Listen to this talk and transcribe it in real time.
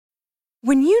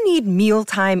When you need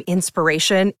mealtime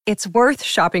inspiration, it's worth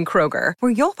shopping Kroger,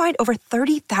 where you'll find over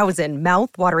 30,000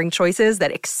 mouth-watering choices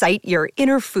that excite your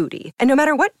inner foodie. And no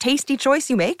matter what tasty choice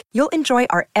you make, you'll enjoy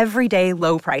our everyday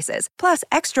low prices, plus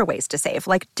extra ways to save,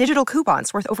 like digital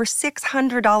coupons worth over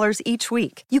 $600 each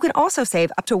week. You can also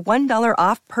save up to $1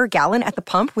 off per gallon at the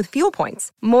pump with fuel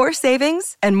points. More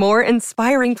savings and more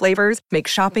inspiring flavors make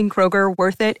shopping Kroger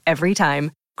worth it every time.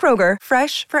 Kroger,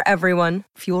 fresh for everyone.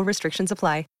 Fuel restrictions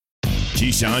apply.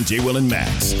 Keyshawn, J. Will, and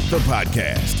Max, the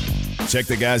podcast. Check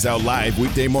the guys out live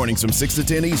weekday mornings from 6 to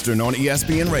 10 Eastern on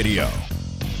ESPN Radio.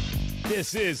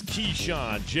 This is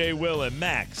Keyshawn, J. Will, and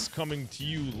Max coming to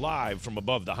you live from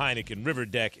above the Heineken River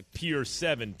Deck at Pier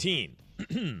 17.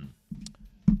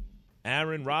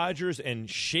 Aaron Rodgers and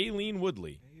Shailene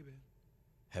Woodley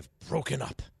have broken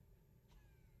up.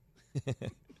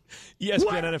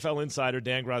 ESPN NFL insider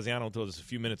Dan Graziano told us a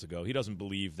few minutes ago he doesn't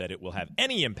believe that it will have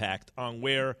any impact on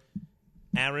where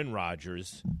Aaron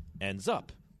Rodgers ends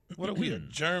up. What are we, a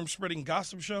germ-spreading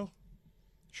gossip show?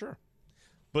 Sure.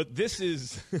 But this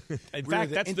is, in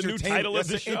fact, that's the new title of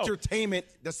the show. That's the entertainment.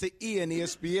 That's the E in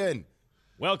ESPN.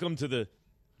 Welcome to the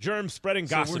germ-spreading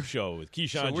gossip show with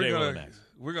Keyshawn, J. Will, and Max.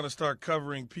 We're going to start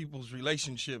covering people's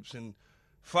relationships and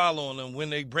following them when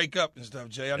they break up and stuff,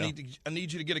 Jay. I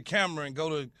need you to get a camera and go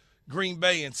to Green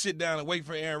Bay and sit down and wait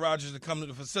for Aaron Rodgers to come to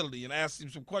the facility and ask him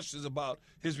some questions about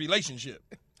his relationship.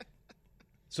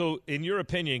 So, in your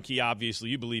opinion, Key, obviously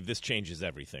you believe this changes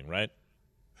everything, right?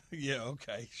 Yeah,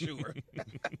 okay, sure.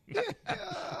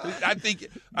 I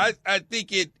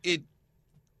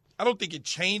don't think it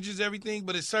changes everything,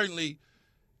 but it certainly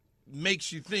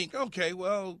makes you think, okay,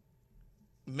 well,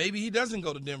 maybe he doesn't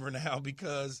go to Denver now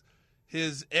because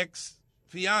his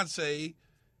ex-fiance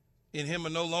and him are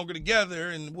no longer together,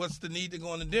 and what's the need to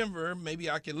go into Denver? Maybe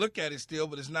I can look at it still,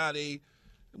 but it's not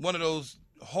one of those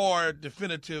hard,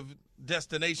 definitive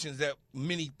destinations that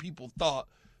many people thought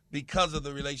because of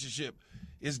the relationship.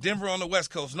 Is Denver on the West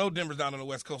Coast? No, Denver's not on the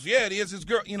West Coast. Yeah, it is. It's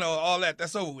girl, all that.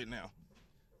 That's over with now.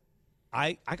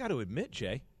 I got to admit,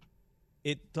 Jay,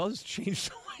 it does change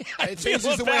the way I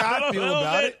changes the way I feel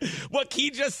about it. What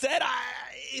Key just said,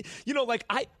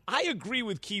 I agree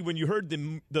with Key when you heard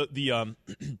the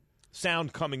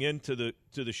sound coming into the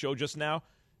show just now.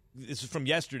 This is from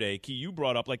yesterday. Key, you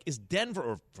brought up, is Denver,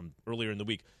 or from earlier in the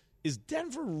week, is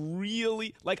Denver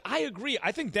really, I agree.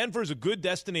 I think Denver is a good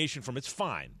destination from it's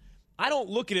fine. I don't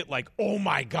look at it like, oh,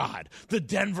 my God, the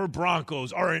Denver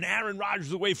Broncos are an Aaron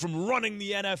Rodgers away from running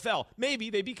the NFL.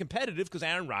 Maybe they'd be competitive because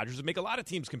Aaron Rodgers would make a lot of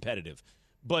teams competitive.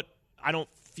 But I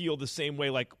don't feel the same way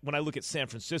when I look at San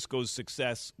Francisco's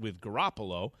success with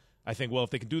Garoppolo. I think, well, if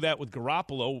they can do that with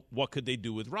Garoppolo, what could they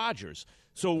do with Rodgers?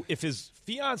 So if his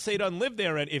fiancée doesn't live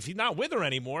there and if he's not with her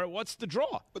anymore, what's the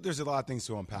draw? But there's a lot of things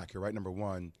to unpack here, right? Number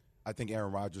one, I think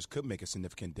Aaron Rodgers could make a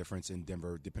significant difference in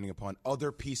Denver depending upon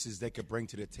other pieces they could bring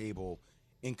to the table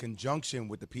in conjunction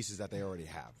with the pieces that they already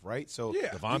have, right? So, yeah,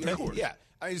 Devontae? Yeah.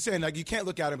 I'm just saying, you can't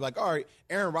look at him all right,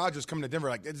 Aaron Rodgers coming to Denver,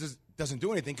 it just doesn't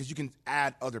do anything because you can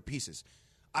add other pieces.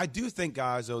 I do think,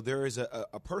 guys, though, there is a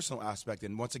personal aspect,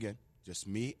 and once again, just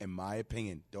me and my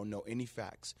opinion, don't know any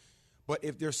facts. But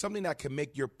if there's something that can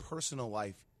make your personal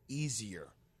life easier,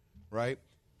 right,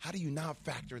 how do you not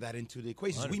factor that into the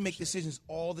equation? 100%. We make decisions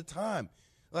all the time.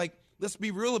 Let's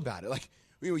be real about it.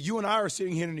 You and I are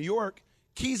sitting here in New York.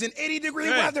 Key's in 80-degree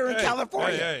weather in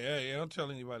California. Hey, don't tell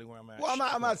anybody where I'm at. Well,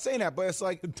 I'm not saying that, but it's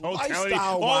Don't lifestyle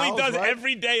tell me. All he does right?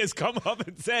 every day is come up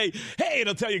and say, hey,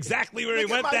 it'll tell you exactly where he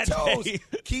Look went at that my toes. day.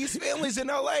 Key's family's in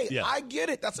L.A. Yeah. I get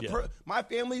it. That's my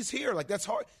family's here. That's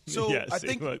hard. So Yeah, I see,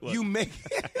 think look. you make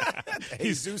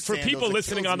For people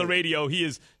listening on the radio, he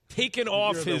is taken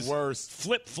off You're his the worst.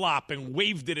 flip-flop and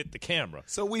waved it at the camera.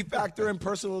 So we factor in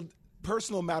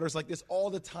personal matters like this all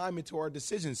the time into our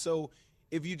decisions. So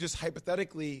if you just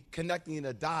hypothetically connecting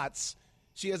the dots,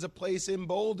 she has a place in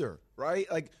Boulder, right?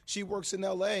 She works in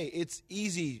L.A. It's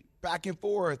easy, back and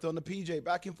forth on the PJ,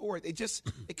 back and forth.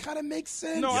 It kind of makes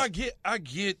sense. No, I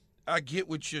get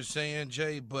what you're saying,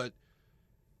 Jay, but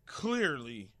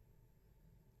clearly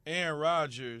Aaron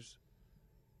Rodgers'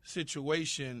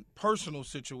 personal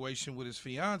situation with his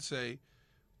fiance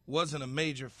wasn't a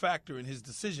major factor in his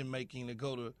decision making to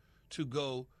go to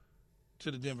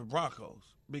the Denver Broncos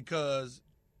because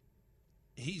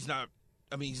he's not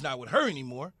with her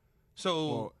anymore.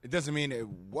 So it doesn't mean it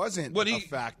wasn't a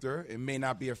factor. It may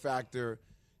not be a factor.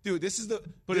 Dude, this is the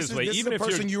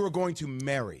person you are going to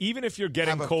marry. Even if you're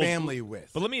getting have a cold family with.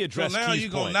 But let me address Key's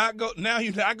point. Now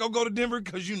you're not gonna go to Denver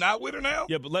because you're not with her now?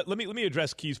 Yeah, but let me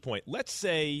address Key's point. Let's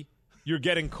say you're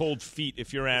getting cold feet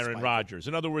if you're Aaron Rodgers.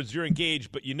 In other words, you're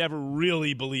engaged, but you never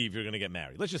really believe you're going to get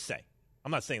married. Let's just say.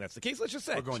 I'm not saying that's the case. Let's just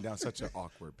say we're going down such an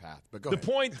awkward path. But go the ahead.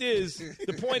 point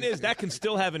is that can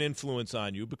still have an influence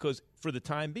on you because for the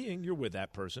time being, you're with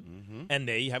that person, and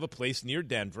they have a place near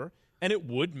Denver, and it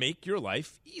would make your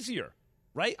life easier,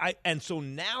 right? And so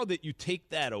now that you take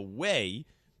that away,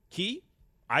 Key,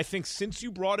 I think since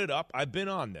you brought it up, I've been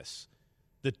on this.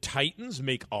 The Titans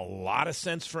make a lot of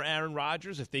sense for Aaron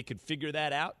Rodgers if they could figure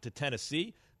that out to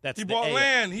Tennessee. He bought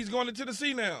land. He's going to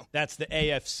Tennessee now. That's the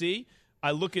AFC.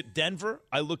 I look at Denver.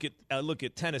 I look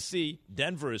at Tennessee.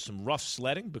 Denver is some rough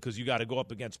sledding because you got to go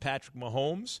up against Patrick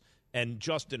Mahomes and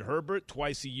Justin Herbert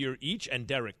twice a year each and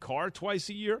Derek Carr twice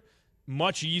a year.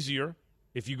 Much easier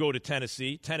if you go to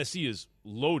Tennessee. Tennessee is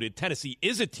loaded. Tennessee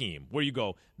is a team where you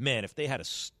go, man, if they had a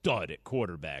stud at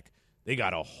quarterback, they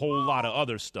got a whole lot of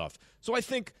other stuff. So I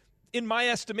think, in my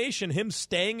estimation, him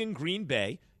staying in Green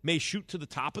Bay may shoot to the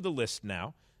top of the list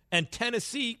now. And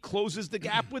Tennessee closes the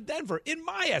gap with Denver, in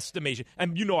my estimation.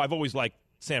 And, I've always liked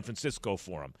San Francisco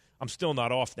for him. I'm still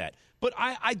not off that. But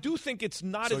I do think it's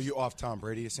not So you off Tom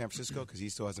Brady at San Francisco? Because he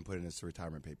still hasn't put in his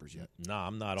retirement papers yet. No,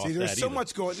 I'm not off that either. There's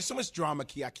so much drama,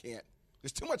 Key, I can't.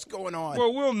 There's too much going on.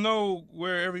 Well, we'll know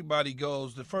where everybody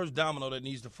goes. The first domino that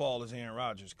needs to fall is Aaron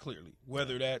Rodgers, clearly.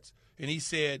 Whether that's – and he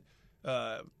said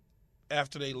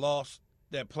after they lost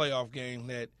that playoff game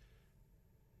that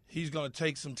he's going to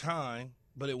take some time,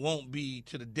 but it won't be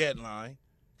to the deadline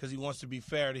because he wants to be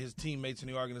fair to his teammates in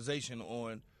the organization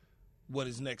on what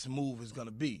his next move is going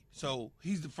to be. So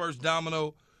he's the first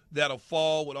domino that'll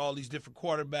fall with all these different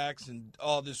quarterbacks and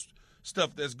all this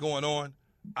stuff that's going on.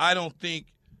 I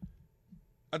think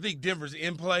Denver's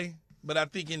in play, but I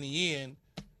think in the end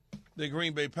the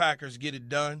Green Bay Packers get it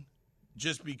done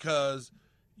just because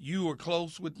you were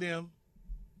close with them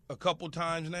a couple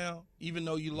times now, even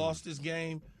though you lost this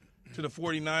game to the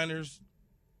 49ers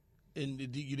and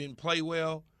you didn't play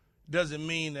well, doesn't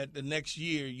mean that the next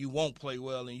year you won't play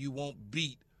well and you won't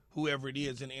beat whoever it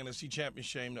is in the NFC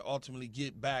Championship game to ultimately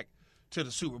get back to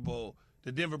the Super Bowl.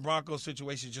 The Denver Broncos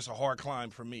situation is just a hard climb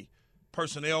for me.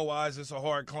 Personnel-wise, it's a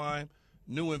hard climb.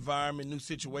 New environment, new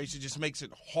situation just makes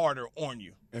it harder on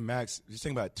you. And, Max, just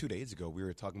think about it, 2 days ago, we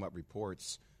were talking about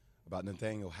reports about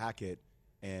Nathaniel Hackett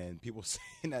and people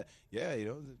saying that,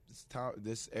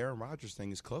 this Aaron Rodgers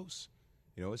thing is close.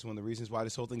 It's one of the reasons why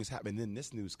this whole thing is happening. Then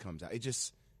this news comes out.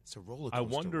 It's a roller coaster.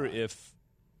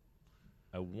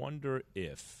 I wonder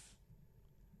if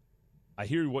I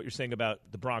hear what you're saying about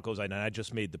the Broncos, and I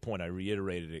just made the point. I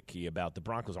reiterated it, Key, about the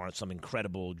Broncos aren't some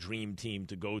incredible dream team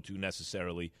to go to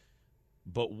necessarily.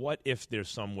 But what if there's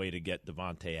some way to get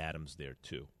Davante Adams there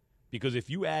too? Because if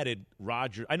you added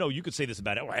Rodgers, I know you could say this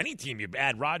about any team, you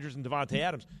add Rodgers and Davante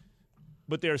Adams,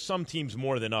 but there are some teams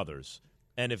more than others.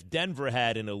 And if Denver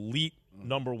had an elite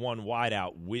number one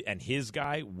wideout and his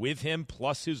guy with him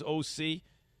plus his OC,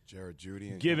 Jared Judy,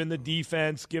 given the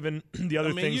defense, given the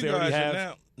other things they already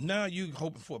have. Now you're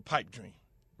hoping for a pipe dream,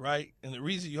 right? And the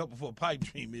reason you're hoping for a pipe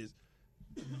dream is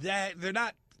that they're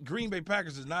not – Green Bay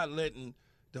Packers is not letting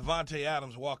Davante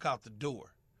Adams walk out the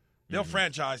door. They'll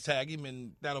franchise tag him,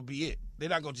 and that'll be it. They're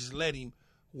not going to just let him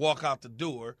walk out the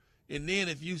door. And then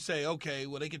if you say, okay,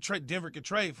 well, Denver could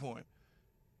trade for him,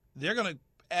 they're going to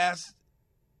ask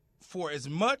for as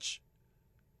much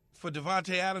for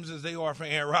Davante Adams as they are for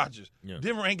Aaron Rodgers. Yeah.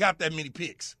 Denver ain't got that many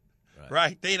picks,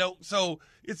 right? They don't. So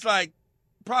it's like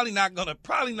probably not gonna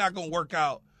work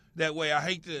out that way. I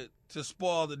hate to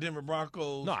spoil the Denver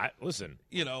Broncos. No, listen.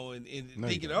 And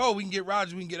thinking, we can get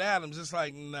Rodgers, we can get Adams. It's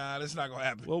like, nah, that's not gonna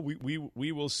happen. Well,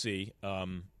 we will see.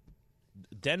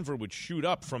 Denver would shoot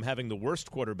up from having the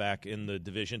worst quarterback in the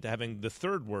division to having the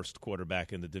third worst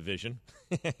quarterback in the division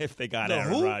if they got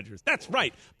Aaron Rodgers. That's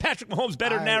right. Patrick Mahomes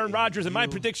better than Aaron Rodgers, and my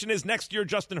prediction is next year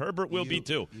Justin Herbert will be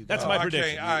too. That's my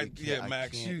prediction.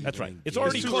 Max. That's right. It's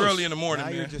already close. Too early in the morning,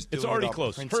 man. It's already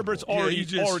close. Herbert's already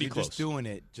close. Just doing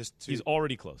it. He's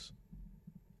already close.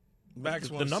 Max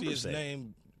wants to see his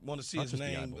name. Want to see his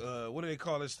name. What do they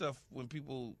call this stuff when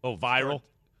people? Oh, viral.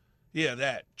 Yeah,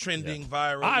 that trending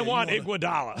viral. I want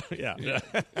Iguodala. Yeah.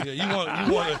 You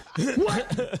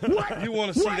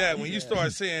want to see that when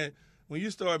you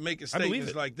start making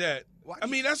statements like that. I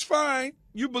mean, that's fine.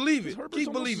 You believe it. Herbert's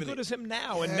Keep believing as good it. as him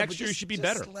now, and next year he should be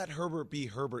better. Just let Herbert be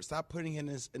Herbert. Stop putting him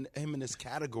in this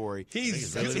category.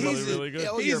 He's really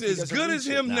good. He's as good as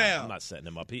him now. I'm not setting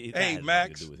him up. Hey,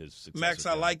 Max. Max,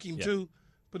 I like him too,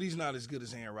 but he's not as good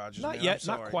as Aaron Rodgers. Not yet.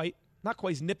 Not quite. Not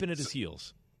quite. He's nipping at his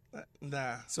heels.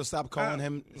 Nah. So stop calling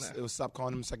him. Stop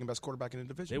calling him second best quarterback in the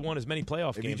division. They won as many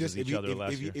playoff games as each other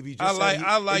last year.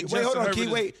 I like. Wait, hold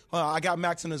on, wait. I got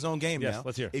Max in his own game now.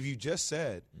 Let's hear. If you just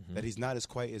said that he's not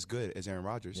quite as good as Aaron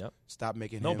Rodgers, stop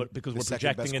making him. No, but because we're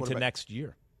projecting into next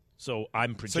year. So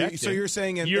I'm projecting. So you're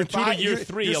saying in year 2 5, to year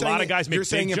 3, a lot of guys make big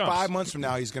jumps. You're saying in 5 months from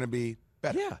now he's going to be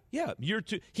better. Yeah. Year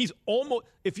 2, he's almost.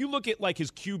 If you look at like his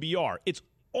QBR, it's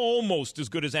almost as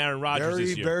good as Aaron Rodgers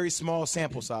this year. Very small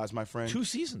sample size, my friend. 2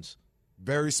 seasons.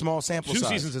 Very small sample size. 2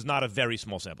 seasons is not a very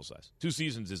small sample size. 2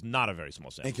 seasons is not a very small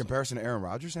sample size. In comparison to Aaron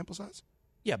Rodgers' sample size?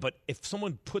 Yeah, but if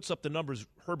someone puts up the numbers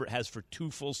Herbert has for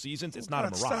 2 full seasons, it's not a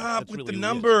mirage. Stop That's with really the weird.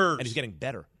 numbers. And he's getting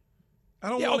better. I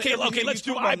don't Yeah, want okay, let's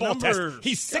do eyeball test. numbers.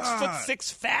 He's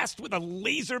 6'6" fast with a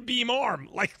laser beam arm.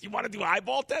 Like, you want to do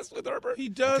eyeball test with Herbert? He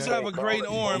does have a great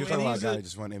arm. You're talking about a guy who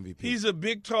just won MVP. He's a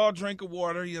big, tall drink of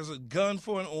water. He has a gun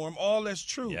for an arm. All that's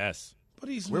true. Yes. But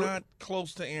he's not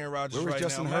close to Aaron Rodgers where was right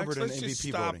Justin now, Herbert Max. in Let's just MVP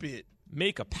stop voting? it.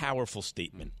 Make a powerful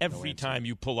statement every time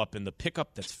you pull up in the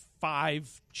pickup that's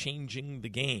 5 changing the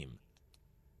game.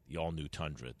 The all-new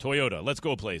Tundra. Toyota, let's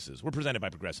go places. We're presented by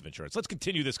Progressive Insurance. Let's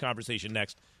continue this conversation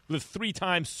next with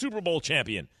 3-time Super Bowl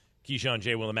champion Keyshawn,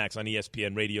 J. Will, and Max on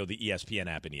ESPN Radio, the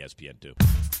ESPN app, and ESPN2.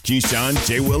 Keyshawn,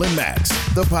 J. Will, and Max,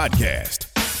 the podcast.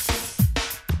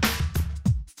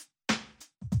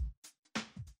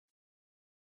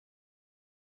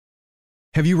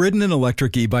 Have you ridden an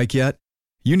electric e-bike yet?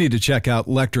 You need to check out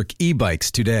Electric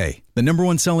E-Bikes today, the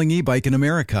 #1 selling e-bike in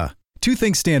America. 2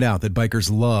 things stand out that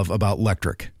bikers love about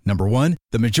Electric. Number 1,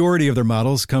 the majority of their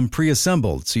models come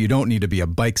pre-assembled, so you don't need to be a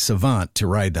bike savant to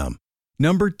ride them.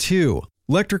 Number 2,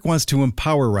 Electric wants to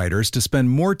empower riders to spend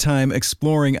more time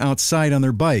exploring outside on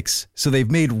their bikes, so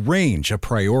they've made range a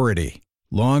priority.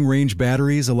 Long-range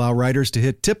batteries allow riders to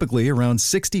hit typically around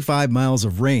 65 miles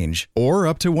of range, or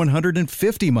up to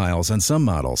 150 miles on some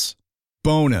models.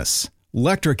 Bonus,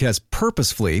 Electric has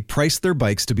purposefully priced their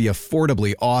bikes to be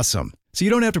affordably awesome, so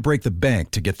you don't have to break the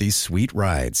bank to get these sweet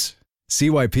rides. See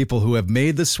why people who have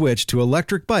made the switch to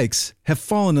electric bikes have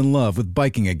fallen in love with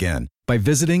biking again by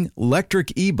visiting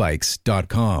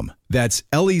electricebikes.com. That's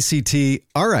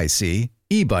LECTRIC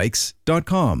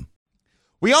ebikes.com.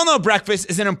 We all know breakfast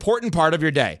is an important part of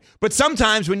your day, but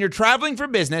sometimes when you're traveling for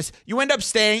business, you end up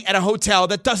staying at a hotel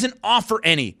that doesn't offer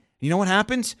any. You know what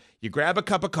happens? You grab a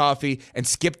cup of coffee and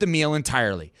skip the meal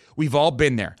entirely. We've all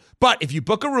been there. But if you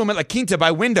book a room at La Quinta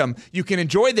by Wyndham, you can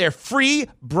enjoy their free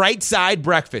Bright Side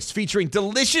breakfast featuring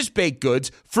delicious baked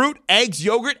goods, fruit, eggs,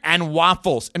 yogurt, and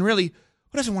waffles. And really,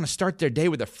 who doesn't want to start their day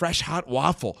with a fresh, hot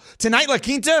waffle? Tonight, La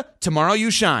Quinta, tomorrow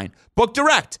you shine. Book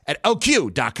direct at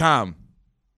LQ.com.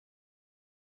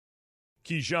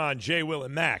 Keyshawn, J. Will,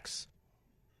 and Max.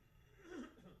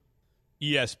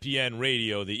 ESPN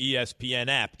Radio, the ESPN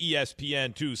app,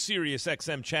 ESPN2, Sirius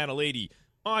XM Channel 80.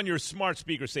 On your smart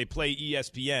speaker, say play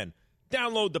ESPN.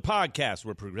 Download the podcast.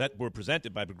 We're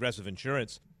presented by Progressive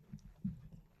Insurance.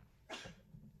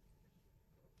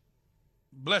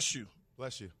 Bless you.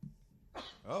 Bless you.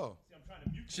 Oh.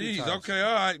 Jeez, okay,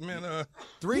 all right, man.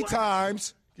 3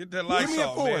 times. Get that lights Give me a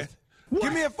off, man. 4th.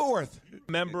 Give me a 4th.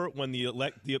 Remember when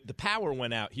the power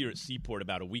went out here at Seaport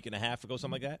about a week and a half ago,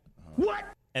 something like that? What?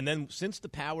 And then since the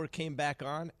power came back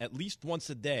on, at least once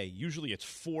a day, usually it's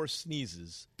 4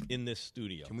 sneezes in this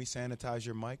studio. Can we sanitize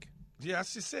your mic? Yeah, I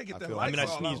just said get that feel lights I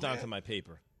off. sneezed man. onto my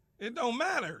paper. It don't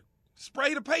matter.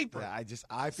 Spray the paper. Yeah,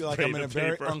 I feel like Spray I'm in the a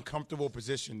very paper. uncomfortable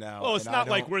position now. Oh, it's and not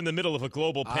like we're in the middle of a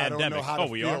global pandemic. I don't know how to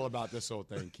we feel are? about this whole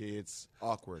thing, kids.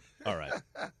 Awkward. All right.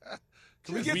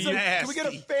 Can we get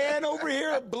a fan over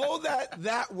here and blow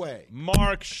that way?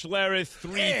 Mark Schlereth,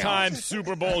 3-time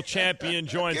Super Bowl champion,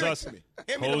 joins Give it us. to me.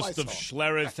 Hand me the Host of lights off.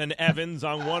 Schlereth and Evans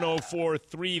on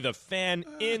 104.3, The Fan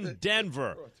in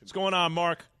Denver. What's going on,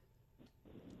 Mark?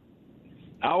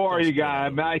 How are you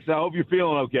guys, Max? I hope you're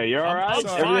feeling okay. You all right? I'm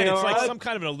fine. Everything It's all like right? some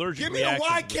kind of an allergic Give me a reaction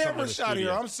wide from someone in camera the shot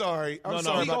studio. here. I'm sorry. I'm No,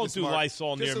 sorry about don't this, do Mark.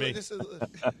 Lysol near me. Just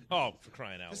Oh, for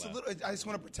crying out a loud. little. I just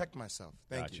want to protect myself.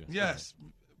 Thank Gotcha. you. Yes.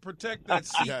 Protect that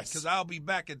seat Yes. because I'll be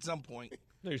back at some point.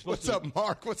 No, you're supposed What's to. up,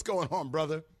 Mark? What's going on,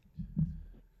 brother?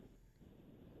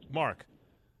 Mark.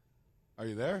 Are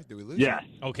you there? Did we lose Yes.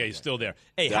 you? Okay, he's still there.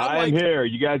 Hey, how I'm here.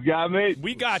 You guys got me?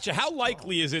 We got you. How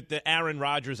likely is it that Aaron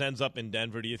Rodgers ends up in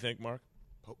Denver, do you think, Mark?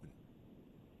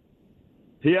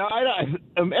 Yeah,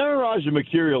 Aaron Rodgers is a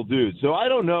mercurial dude, so I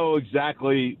don't know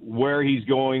exactly where he's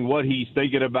going, what he's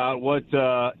thinking about,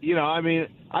 I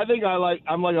think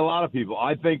I'm like a lot of people.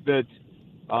 I think that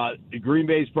Green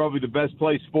Bay is probably the best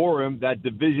place for him. That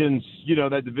division's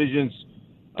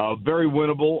very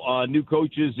winnable. New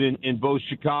coaches in both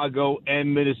Chicago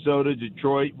and Minnesota,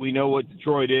 Detroit. We know what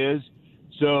Detroit is.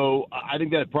 So I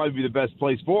think that'd probably be the best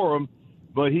place for him.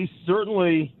 But he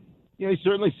certainly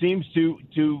seems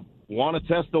to want to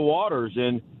test the waters.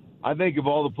 And I think of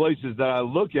all the places that I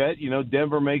look at,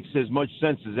 Denver makes as much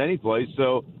sense as any place.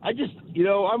 So I just,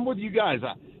 I'm with you guys.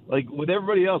 like with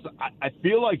everybody else, I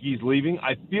feel like he's leaving.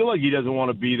 I feel like he doesn't want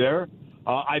to be there.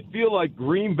 I feel like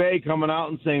Green Bay coming out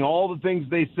and saying all the things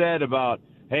they said about,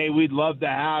 hey, we'd love to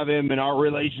have him, and our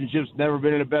relationship's never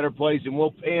been in a better place, and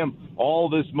we'll pay him all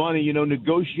this money.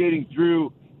 Negotiating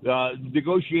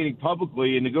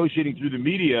publicly and negotiating through the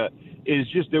media is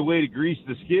just a way to grease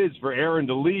the skids for Aaron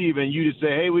to leave, and you to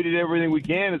say, hey, we did everything we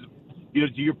can, to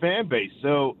your fan base.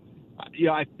 So,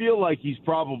 I feel like he's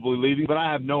probably leaving, but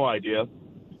I have no idea.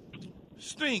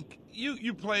 Stink,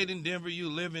 you played in Denver, you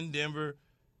live in Denver.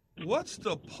 What's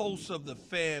the pulse of the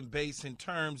fan base in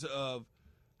terms of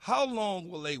how long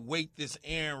will they wait this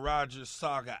Aaron Rodgers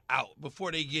saga out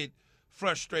before they get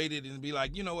frustrated and be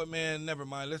like, you know what, man, never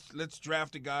mind. Let's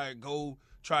draft a guy and go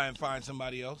try and find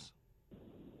somebody else?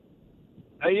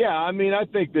 I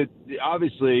think that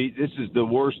obviously this is the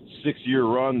worst 6-year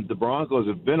run the Broncos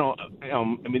have been on.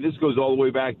 This goes all the way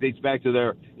back, dates back to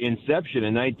their inception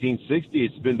in 1960.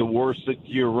 It's been the worst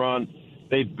 6-year run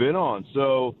they've been on.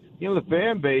 So, the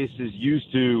fan base is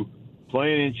used to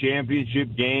playing in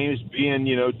championship games, being,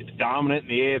 dominant in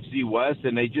the AFC West,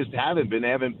 and they just haven't been. They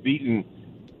haven't beaten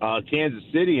Kansas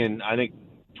City in, I think,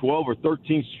 12 or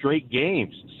 13 straight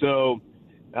games. So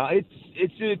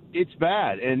it's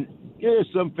bad. And there's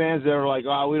some fans that are like,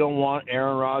 oh, we don't want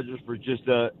Aaron Rodgers for just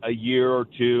a year or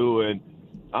two. And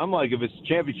I'm like, if it's a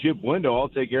championship window, I'll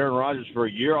take Aaron Rodgers for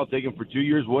a year. I'll take him for 2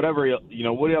 years, whatever he'll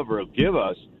give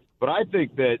us. But I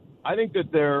think that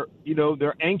they're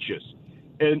anxious.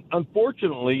 And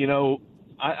unfortunately,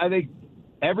 I think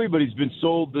everybody's been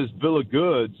sold this bill of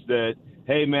goods that,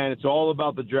 hey, man, it's all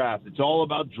about the draft. It's all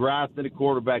about drafting a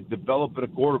quarterback, developing a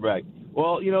quarterback.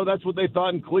 Well, that's what they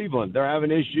thought in Cleveland. They're having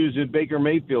issues in Baker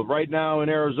Mayfield. Right now in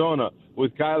Arizona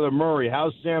with Kyler Murray.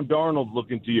 How's Sam Darnold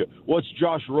looking to you? What's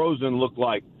Josh Rosen look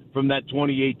like from that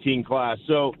 2018 class?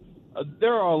 So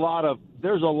there's a lot of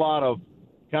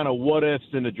kind of what ifs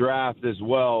in the draft as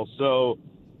well. So,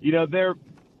 the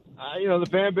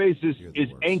fan base is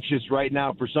anxious right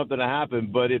now for something to happen.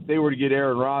 But if they were to get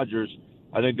Aaron Rodgers,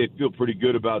 I think they'd feel pretty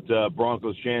good about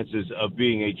Broncos' chances of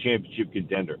being a championship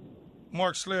contender.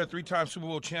 Mark Schlereth, 3-time Super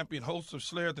Bowl champion, host of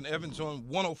Schlereth and Evans on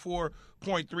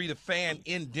 104.3, The Fan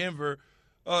in Denver.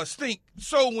 Stink,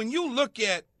 so when you look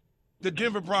at the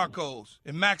Denver Broncos,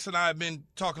 and Max and I have been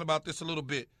talking about this a little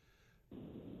bit,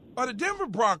 are the Denver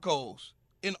Broncos,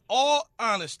 in all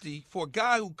honesty, for a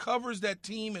guy who covers that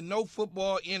team and know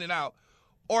football in and out,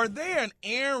 are they an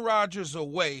Aaron Rodgers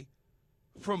away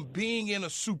from being in a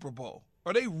Super Bowl?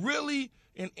 Are they really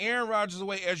an Aaron Rodgers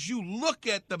away as you look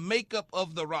at the makeup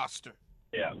of the roster?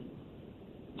 Yeah.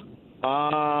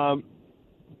 I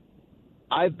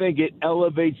think it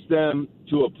elevates them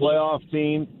to a playoff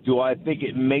team. Do I think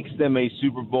it makes them a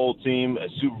Super Bowl team, a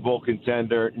Super Bowl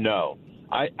contender? No.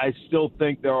 I still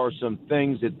think there are some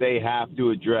things that they have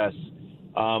to address.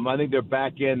 I think their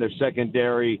back end, their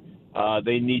secondary,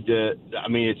 they need to –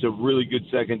 it's a really good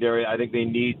secondary. I think they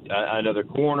need another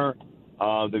corner.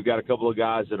 They've got a couple of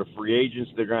guys that are free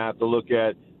agents they're going to have to look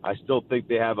at. I still think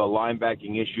they have a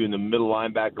linebacking issue in the middle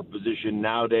linebacker position.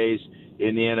 Nowadays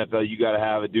in the NFL, you got to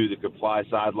have a dude that can fly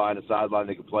sideline to sideline.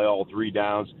 They can play all three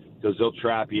downs because they'll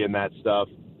trap you in that stuff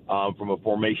from a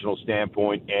formational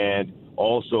standpoint and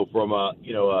also from a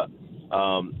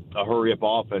hurry-up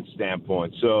offense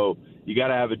standpoint. So you got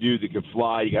to have a dude that can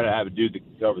fly. You got to have a dude that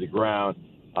can cover the ground.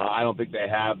 I don't think they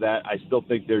have that. I still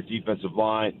think their defensive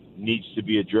line needs to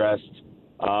be addressed.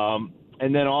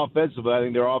 And then offensively, I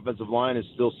think their offensive line is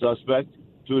still suspect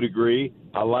to a degree.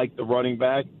 I like the running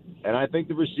back. And I think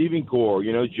the receiving core,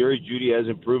 Jerry Jeudy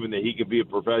hasn't proven that he can be a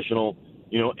professional,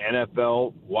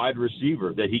 NFL wide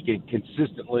receiver, that he can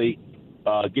consistently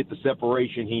get the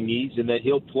separation he needs and that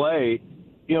he'll play,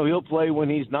 he'll play when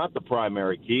he's not the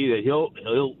primary key, that he'll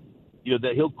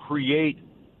create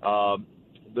the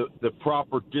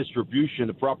proper distribution,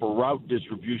 the proper route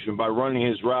distribution by running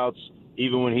his routes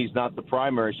even when he's not the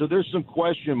primary. So there's some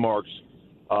question marks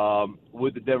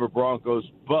with the Denver Broncos,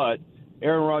 but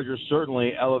Aaron Rodgers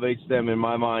certainly elevates them, in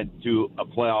my mind, to a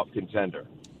playoff contender.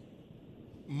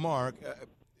 Mark,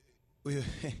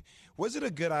 was it a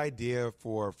good idea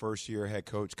for a first-year head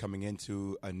coach coming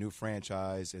into a new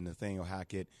franchise and Nathaniel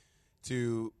Hackett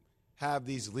to have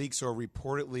these leaks or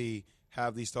reportedly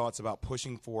have these thoughts about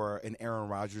pushing for an Aaron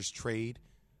Rodgers trade?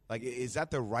 Like, is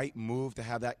that the right move to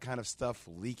have that kind of stuff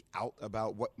leak out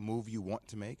about what move you want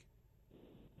to make?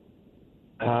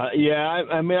 I think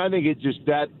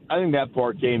I think that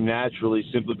part came naturally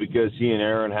simply because he and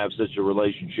Aaron have such a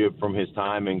relationship from his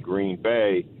time in Green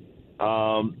Bay.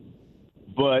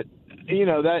 But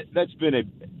that's been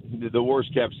the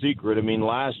worst kept secret.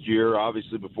 Last year,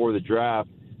 obviously before the draft,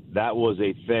 that was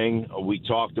a thing. We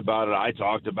talked about it. I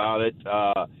talked about it.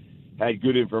 Had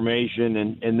good information,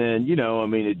 and then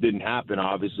it didn't happen,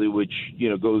 obviously, which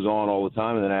goes on all the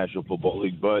time in the National Football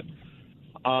League. But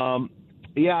I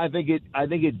think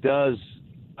it does.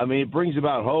 I mean, it brings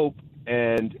about hope,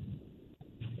 and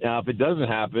if it doesn't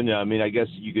happen, I guess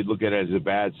you could look at it as a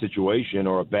bad situation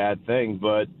or a bad thing.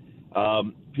 But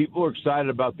people are excited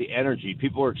about the energy.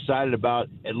 People are excited about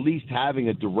at least having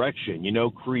a direction,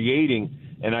 creating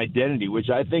an identity,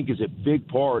 which I think is a big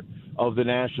part of the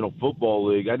National Football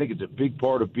League. I think it's a big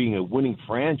part of being a winning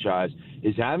franchise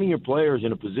is having your players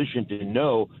in a position to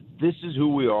know this is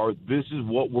who we are, this is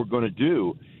what we're going to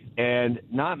do, and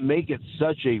not make it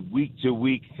such a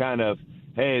week-to-week kind of,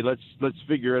 hey, let's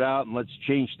figure it out and let's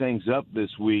change things up this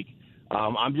week.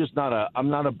 I'm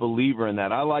not a believer in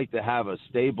that. I like to have a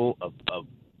stable of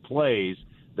plays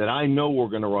that I know we're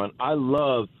going to run. I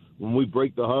love when we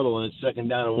break the huddle and it's 2nd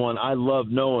down and 1. I love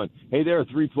knowing, hey, there are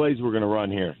 3 plays we're going to run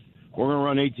here. We're going to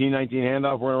run 18-19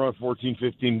 handoff. We're going to run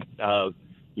 14-15,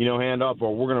 handoff,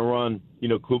 or we're going to run,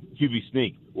 QB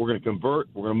sneak. We're going to convert.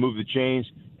 We're going to move the chains,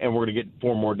 and we're going to get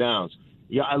 4 more downs.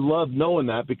 Yeah, I love knowing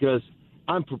that because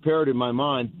I'm prepared in my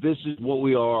mind. This is what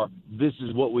we are. This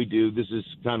is what we do. This is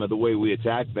kind of the way we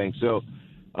attack things. So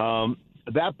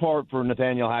that part for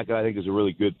Nathaniel Hackett, I think, is a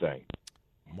really good thing.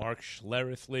 Mark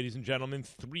Schlereth, ladies and gentlemen,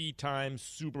 3-time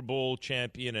Super Bowl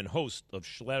champion and host of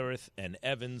Schlereth and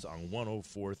Evans on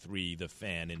 104.3 The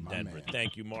Fan in Denver.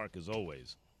 Thank you, Mark, as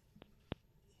always.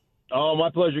 Oh, my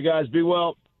pleasure, guys. Be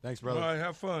well. Thanks, brother. All right,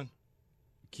 have fun.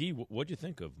 Key, what'd you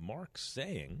think of Mark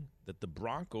saying that the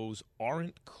Broncos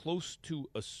aren't close to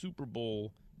a Super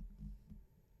Bowl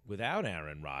without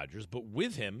Aaron Rodgers, but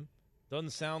with him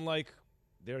doesn't sound like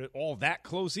they're all that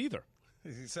close either?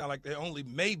 It sounds like they're only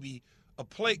maybe a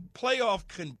playoff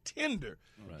contender.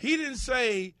 Right. He didn't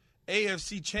say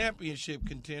AFC championship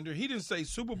contender. He didn't say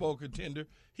Super Bowl contender.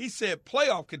 He said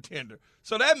playoff contender.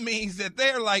 So that means that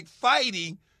they're like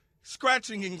fighting,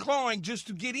 scratching and clawing just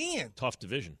to get in. Tough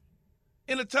division.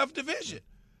 In a tough division.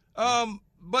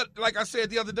 But like I said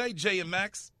the other day, Jay and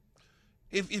Max,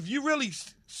 if you really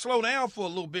slow down for a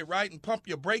little bit, right, and pump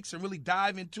your brakes and really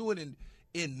dive into it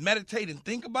and meditate and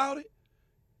think about it,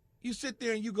 you sit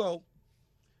there and you go,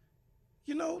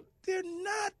 they're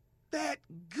not that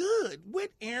good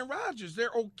with Aaron Rodgers.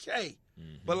 They're okay.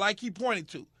 Mm-hmm. But like he pointed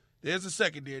to, there's a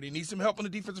secondary. They need some help on the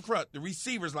defensive front. The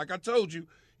receivers, like I told you,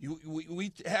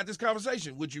 we had this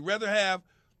conversation. Would you rather have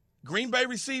Green Bay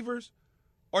receivers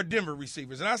or Denver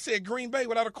receivers? And I said Green Bay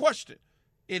without a question.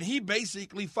 And he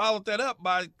basically followed that up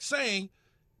by saying,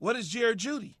 what is Jared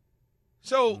Jeudy?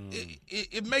 So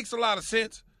it makes a lot of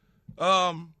sense.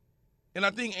 And I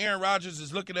think Aaron Rodgers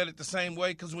is looking at it the same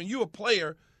way because when you're a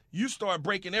player, you start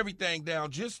breaking everything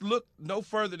down. Just look no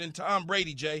further than Tom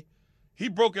Brady, Jay. He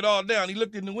broke it all down. He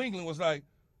looked at New England and was like,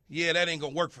 yeah, that ain't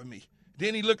going to work for me.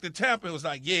 Then he looked at Tampa and was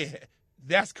like, yeah,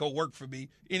 that's going to work for me.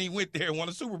 And he went there and won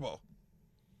a Super Bowl.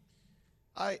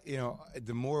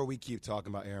 The more we keep talking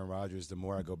about Aaron Rodgers, the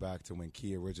more I go back to when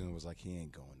Key originally was like, he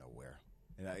ain't going nowhere.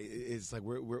 And it's like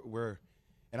we're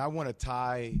and I want to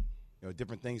tie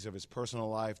different things of his personal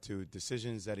life to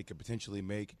decisions that he could potentially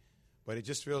make. But it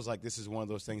just feels like this is one of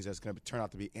those things that's going to turn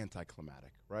out to be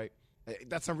anticlimactic, right?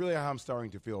 That's not really how I'm starting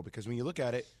to feel because when you look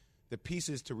at it, the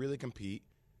pieces to really compete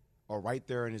are right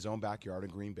there in his own backyard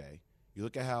in Green Bay. You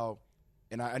look at how,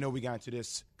 and I know we got into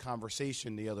this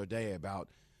conversation the other day about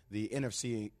the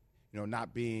NFC,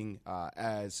 not being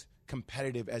as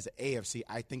competitive as the AFC.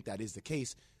 I think that is the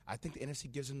case. I think the NFC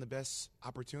gives him the best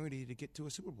opportunity to get to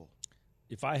a Super Bowl.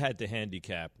 If I had to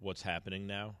handicap what's happening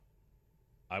now,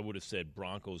 I would have said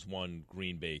Broncos 1,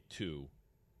 Green Bay 2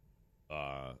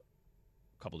 a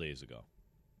couple days ago.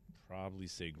 Probably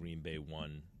say Green Bay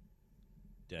 1,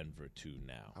 Denver 2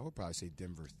 now. I would probably say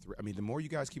Denver 3. I mean, the more you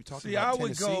guys keep talking See, about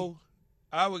Tennessee.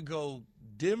 I would go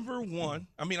Denver 1.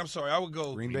 I would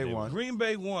go Green Bay 1. Green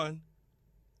Bay 1,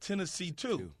 Tennessee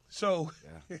 2. So,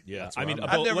 yeah. I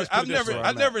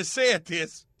never said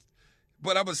this,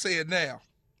 but I'm going to say it now.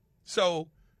 So,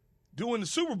 during the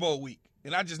Super Bowl week,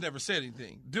 and I just never said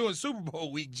anything, during Super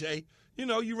Bowl week, Jay,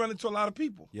 you run into a lot of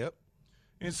people. Yep.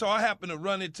 And so I happened to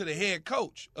run into the head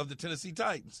coach of the Tennessee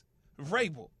Titans,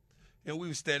 Vrabel. And we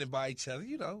were standing by each other,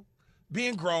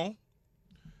 being grown.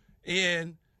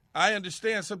 And I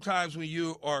understand sometimes when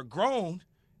you are grown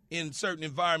in certain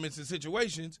environments and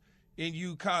situations and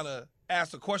you kind of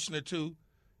ask a question or two,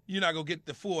 you're not going to get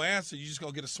the full answer. You're just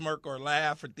going to get a smirk or a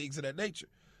laugh or things of that nature.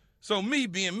 So me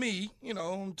being me,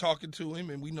 I'm talking to him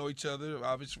and we know each other,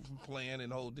 obviously from playing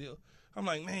and the whole deal. I'm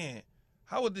like, man,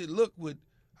 how would it look with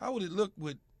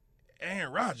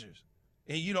Aaron Rodgers?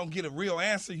 and you don't get a real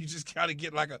answer, you just kind of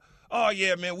get like oh,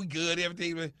 yeah, man, we good,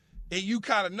 everything. And you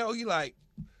kind of know, you like,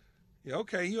 yeah,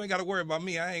 okay, you ain't got to worry about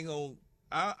me. I'm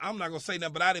not going to say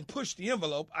nothing, but I didn't push the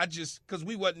envelope. Because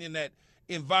we wasn't in that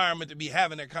environment to be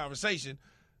having that conversation.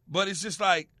 But it's just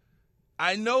like,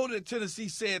 I know that Tennessee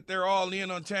said they're all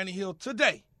in on Tannehill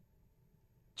today.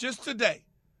 Just today.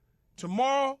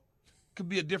 Tomorrow could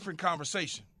be a different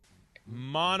conversation.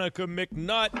 Monica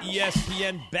McNutt,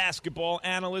 ESPN basketball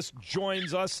analyst,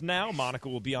 joins us now. Monica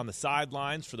will be on the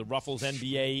sidelines for the Ruffles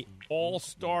NBA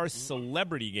All-Star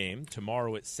Celebrity Game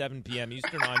tomorrow at 7 p.m.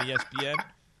 Eastern on ESPN.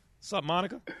 What's up,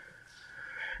 Monica?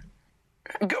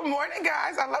 Good morning,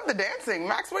 guys. I love the dancing.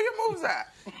 Max, where your moves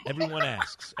at? Everyone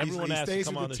asks. Everyone asks to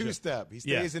come on the show. He stays in the two-step. He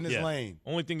stays in his lane.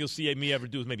 Only thing you'll see me ever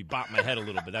do is maybe bop my head a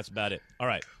little bit. That's about it. All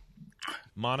right.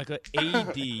 Monica,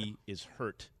 AD is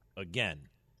hurt again.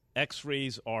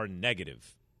 X-rays are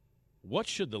negative. What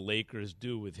should the Lakers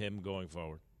do with him going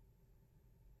forward?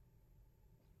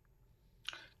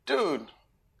 Dude.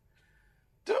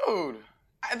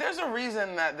 There's a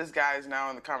reason that this guy is now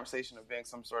in the conversation of being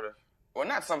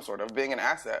being an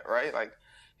asset, right? Like,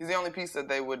 he's the only piece that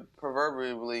they would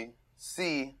proverbially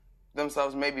see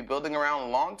themselves maybe building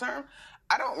around long term.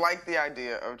 I don't like the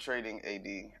idea of trading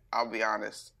AD, I'll be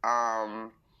honest.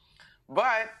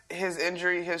 But his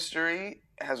injury history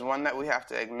has one that we have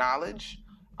to acknowledge.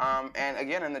 And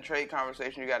again, in the trade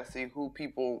conversation, you got to see who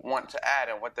people want to add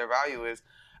and what their value is.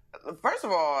 First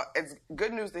of all, it's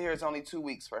good news to hear it's only 2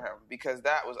 weeks for him, because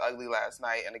that was ugly last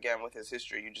night. And again, with his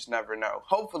history, you just never know.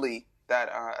 Hopefully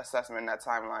that assessment, that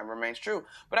timeline remains true.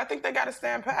 But I think they got to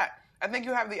stand pat. I think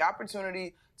you have the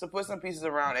opportunity to put some pieces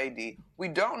around AD. We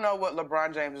don't know what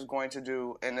LeBron James is going to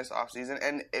do in this offseason.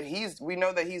 And we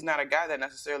know that he's not a guy that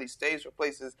necessarily stays for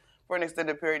places for an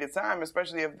extended period of time,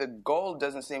 especially if the goal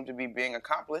doesn't seem to be being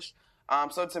accomplished.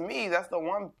 So to me, that's the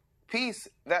one piece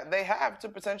that they have to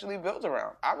potentially build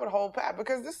around. I would hold pat,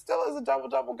 because this still is a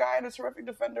double-double guy and a terrific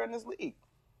defender in this league.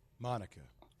 Monica,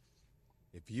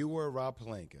 if you were Rob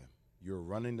Pelinka, you're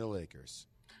running the Lakers,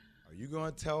 are you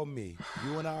going to tell me,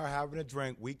 you and I are having a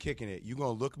drink, we kicking it, you're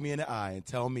going to look me in the eye and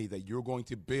tell me that you're going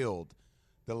to build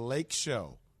the Lake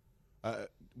Show,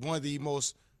 one of the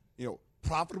most,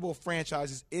 profitable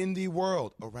franchises in the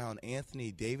world, around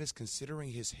Anthony Davis, considering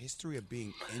his history of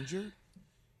being injured?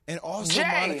 And also,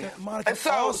 Jay, Monica,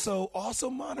 also,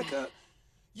 Monica,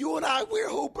 you and I, we're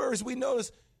hoopers. We know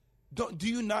this.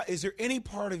 Is there any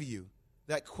part of you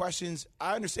that questions,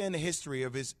 I understand the history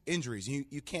of his injuries.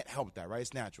 You can't help that, right?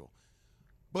 It's natural.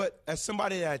 But as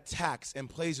somebody that attacks and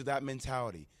plays with that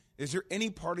mentality, is there any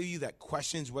part of you that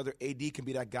questions whether AD can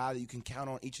be that guy that you can count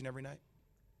on each and every night?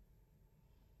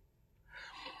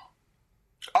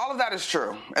 All of that is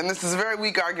true, and this is a very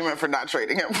weak argument for not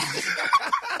trading him.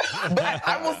 But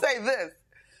I will say this.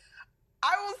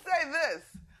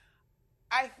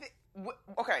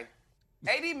 Okay,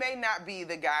 AD may not be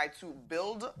the guy to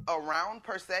build around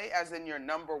per se, as in your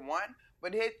number one,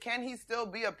 but can he still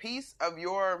be a piece of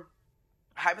your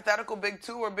hypothetical big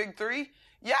two or big three?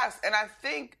 Yes, and I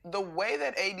think the way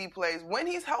that AD plays when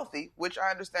he's healthy, which I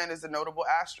understand is a notable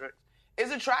asterisk, is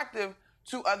attractive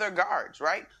to other guards,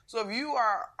 right? So if you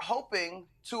are hoping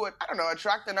to,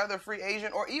 attract another free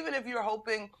agent, or even if you're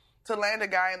hoping to land a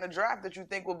guy in the draft that you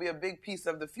think will be a big piece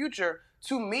of the future,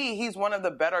 to me, he's one of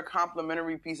the better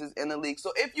complementary pieces in the league.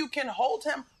 So if you can hold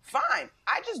him, fine.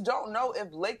 I just don't know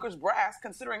if Lakers brass,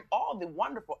 considering all the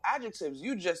wonderful adjectives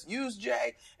you just used,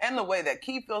 Jay, and the way that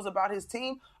Key feels about his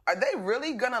team, are they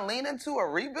really going to lean into a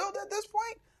rebuild at this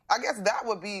point? I guess that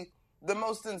would be the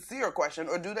most sincere question,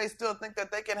 or do they still think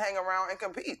that they can hang around and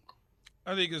compete?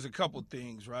 I think there's a couple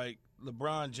things, right?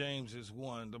 LeBron James is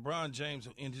one. LeBron James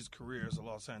will end his career as a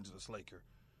Los Angeles Laker.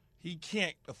 He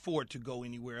can't afford to go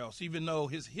anywhere else, even though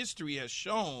his history has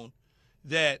shown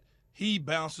that he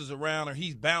bounces around, or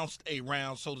he's bounced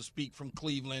around, so to speak, from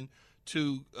Cleveland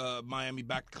to Miami,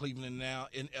 back to Cleveland, now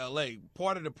in L.A.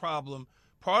 Part of the problem,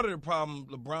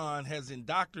 LeBron has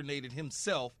indoctrinated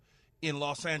himself in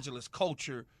Los Angeles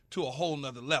culture to a whole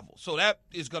nother level. So that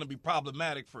is going to be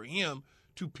problematic for him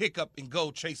to pick up and go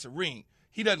chase a ring.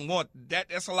 He doesn't want that.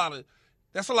 That's a lot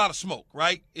of smoke,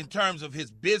 right? In terms of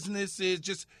his businesses,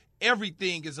 just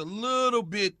everything is a little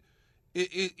bit,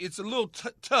 it's a little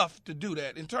tough to do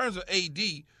that. In terms of AD,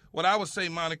 what I would say,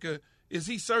 Monica, is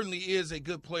he certainly is a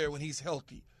good player when he's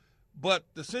healthy. But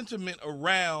the sentiment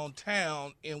around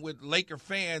town and with Laker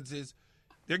fans is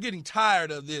they're getting tired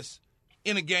of this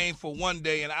in a game for 1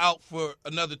 day and out for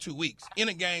another 2 weeks, in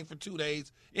a game for 2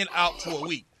 days and out for a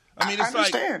week. I mean, it's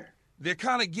like they're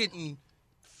kind of getting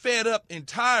fed up and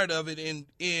tired of it,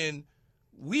 and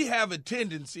we have a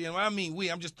tendency, and I mean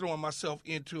I'm just throwing myself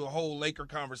into a whole Laker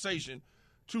conversation,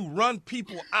 to run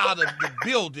people out of the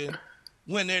building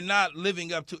when they're not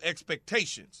living up to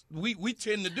expectations. We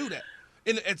tend to do that.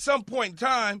 And at some point in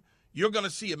time, you're going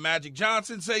to see a Magic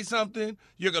Johnson say something.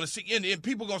 You're going to see, and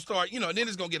people going to start, and then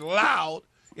it's going to get loud.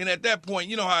 And at that point,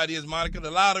 you know how it is, Monica, the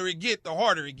louder it gets, the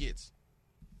harder it gets.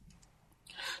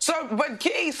 So, but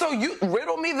Key, so you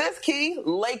riddle me this, Key,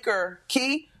 Laker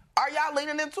Key. Are y'all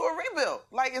leaning into a rebuild?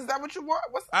 Like, is that what you want?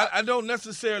 I don't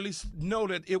necessarily know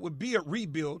that it would be a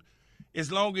rebuild as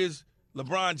long as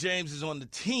LeBron James is on the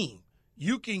team.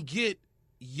 You can get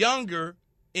younger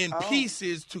in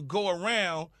pieces to go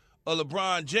around a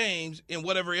LeBron James and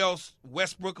whatever else,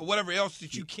 Westbrook or whatever else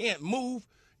that you can't move.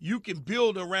 You can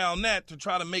build around that to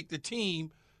try to make the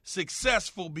team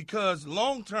successful, because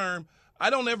long term, I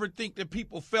don't ever think that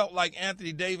people felt like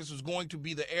Anthony Davis was going to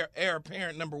be the heir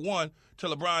apparent number one to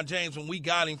LeBron James when we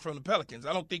got him from the Pelicans.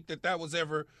 I don't think that was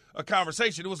ever a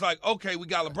conversation. It was like, okay, we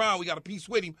got LeBron, we got a piece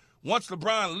with him. Once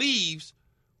LeBron leaves,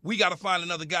 we got to find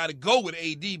another guy to go with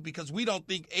AD, because we don't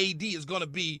think AD is going to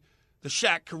be the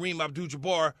Shaq, Kareem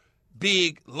Abdul-Jabbar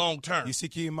big long term. You see,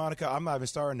 Key and Monica, I'm not even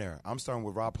starting there. I'm starting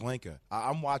with Rob Pelinka.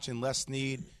 I'm watching Les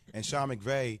Snead and Sean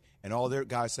McVay and all their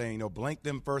guys saying, blank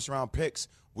them first-round picks.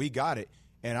 We got it.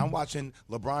 And I'm watching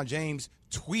LeBron James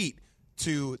tweet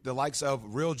to the likes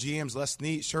of real GM's Les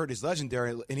Snead shirt is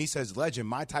legendary, and he says, legend,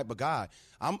 my type of guy.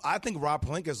 I think Rob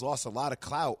Pelinka has lost a lot of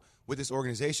clout with this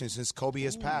organization since Kobe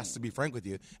has passed, to be frank with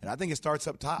you. And I think it starts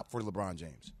up top for LeBron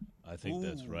James. I think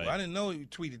that's right. I didn't know you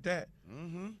tweeted that.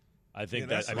 Mm-hmm. I think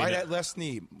that's right at Les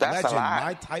Snead. That's legend,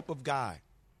 my type of guy.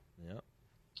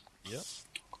 Yep.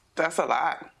 That's a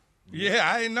lot. Yeah,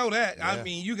 I didn't know that. Yeah. I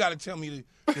mean, you got to tell me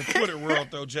the Twitter world,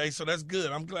 though, Jay. So that's good.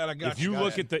 I'm glad I got If you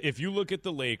look at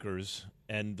the Lakers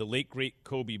and the late great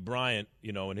Kobe Bryant,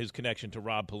 and his connection to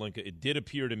Rob Pelinka, it did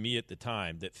appear to me at the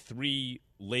time that three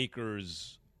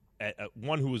Lakers,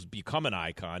 one who has become an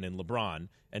icon in LeBron,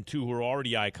 and two who are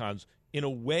already icons. In a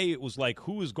way, it was like,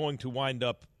 who is going to wind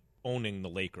up owning the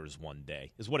Lakers one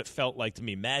day, is what it felt like to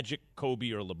me. Magic,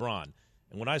 Kobe, or LeBron.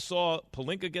 And when I saw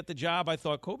Pelinka get the job, I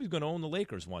thought Kobe's going to own the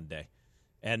Lakers one day.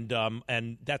 And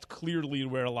that's clearly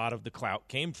where a lot of the clout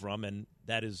came from, and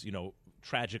that is,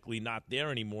 tragically not there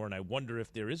anymore. And I wonder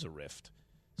if there is a rift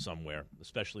somewhere,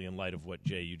 especially in light of what,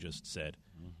 Jay, you just said.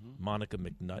 Mm-hmm. Monica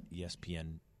McNutt,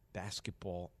 ESPN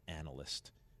basketball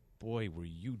analyst. Boy, were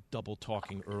you double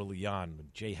talking early on when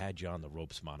Jay had you on the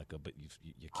ropes, Monica, but you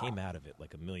came out of it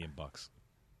like $1 million.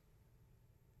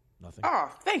 Nothing?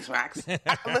 Oh, thanks, Max.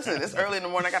 Listen, it's early in the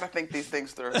morning. I got to think these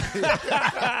things through.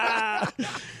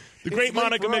 The great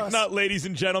Monica McNutt, ladies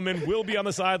and gentlemen, will be on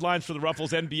the sidelines for the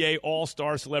Ruffles NBA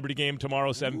All-Star Celebrity Game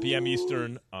tomorrow, 7 p.m.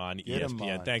 Eastern on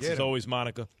ESPN. Thanks as always,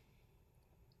 Monica.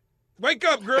 Wake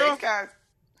up, girl. Thanks, guys.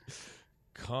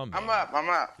 Come I'm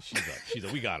up. She's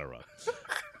up. We got her up.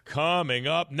 Coming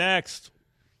up next,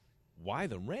 why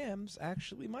the Rams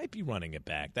actually might be running it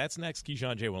back. That's next.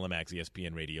 Keyshawn, J. Will, and Max,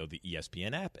 ESPN Radio, the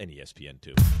ESPN app, and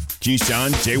ESPN2.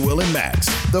 Keyshawn, J. Will, and Max,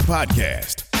 the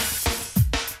podcast.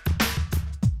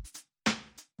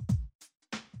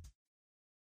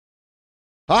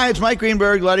 Hi, it's Mike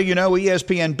Greenberg letting you know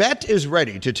ESPN Bet is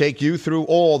ready to take you through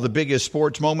all the biggest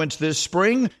sports moments this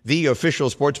spring. The official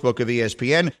sportsbook of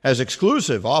ESPN has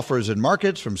exclusive offers and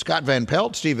markets from Scott Van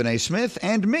Pelt, Stephen A. Smith,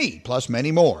 and me, plus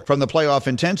many more. From the playoff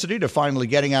intensity to finally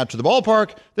getting out to the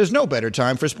ballpark, there's no better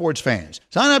time for sports fans.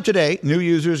 Sign up today. New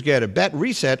users get a bet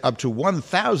reset up to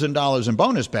 $1,000 in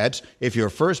bonus bets if your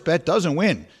first bet doesn't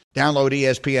win. Download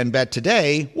ESPN Bet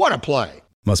today. What a play.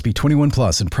 Must be 21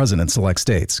 plus and present in select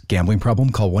states. Gambling problem?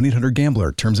 Call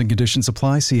 1-800-GAMBLER. Terms and conditions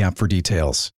apply. See app for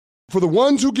details. For the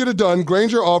ones who get it done,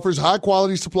 Grainger offers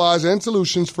high-quality supplies and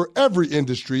solutions for every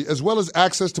industry, as well as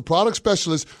access to product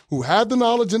specialists who have the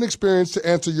knowledge and experience to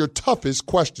answer your toughest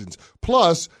questions.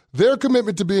 Plus, their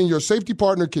commitment to being your safety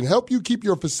partner can help you keep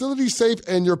your facility safe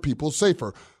and your people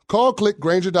safer. Call, click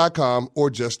Grainger.com,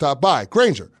 or just stop by.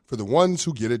 Grainger, for the ones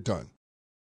who get it done.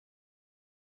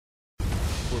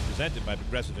 We're presented by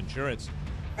Progressive Insurance.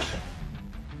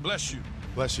 Bless you.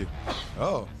 Bless you.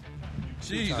 Oh.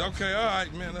 Jeez, okay, all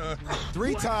right, man.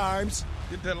 3 times.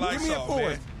 Get that lights Give me a off, fourth.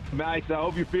 man. Max, I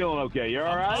hope you're feeling okay. You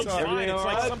all right? Everything all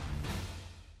right?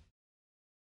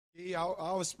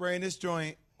 I was spraying this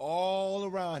joint all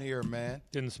around here, man.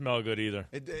 Didn't smell good either.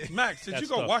 Max, did you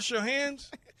go wash your hands?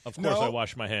 Of course I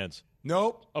wash my hands.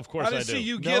 Nope. Of course I do. I didn't see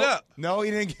you get up. No,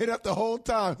 he didn't get up the whole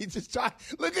time. He just tried.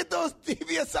 Look at those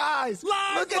devious eyes.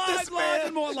 Look at this man.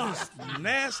 And more lies.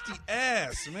 Nasty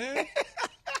ass, man.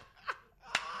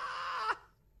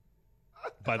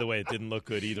 By the way, it didn't look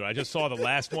good either. I just saw the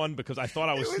last one because I thought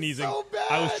I was sneezing. So bad.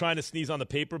 I was trying to sneeze on the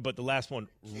paper, but the last one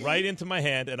right into my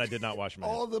hand, and I did not wash my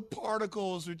hands. All the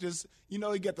particles are just, you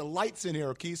get the lights in here,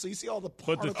 okay? So you see all the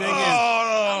particles. But the thing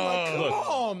is, come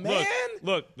on, man.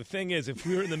 Look, the thing is, if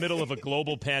we were in the middle of a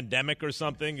global pandemic or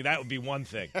something, that would be one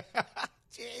thing.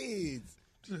 Jeez.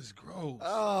 Just gross.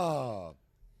 Oh.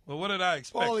 Well, what did I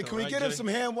expect? Paulie, can we get him some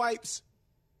hand wipes?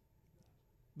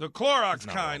 The Clorox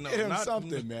kind, though. Get him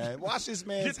something, man. Wash this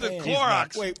man's Get the hands.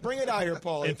 Clorox. Wait, bring it out here,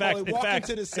 Paulie. In fact, Paulie, walk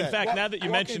into the set. now that you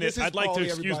mention it, I'd like to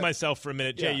excuse myself for a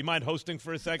minute. Jay, Yeah. you mind hosting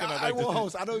for a second? I will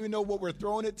host. I don't even know what we're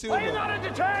throwing it to. Are you not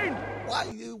entertained?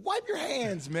 Wipe your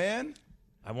hands, man.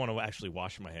 I want to actually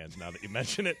wash my hands now that you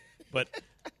mention it, but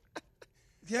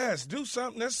yes, do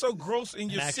something. That's so gross,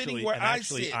 and you're sitting where I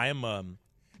sit. I am.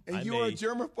 And you're a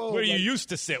germaphobe. Where you used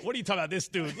to sit. What are you talking about, this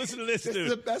dude? Listen to this dude. This is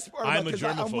the best part I'm about a it,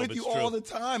 'cause germaphobe. I'm with you all the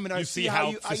time, and I see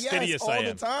how you fastidious all I am.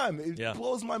 the time. It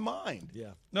blows my mind.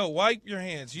 Yeah. No, wipe your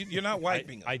hands. You're not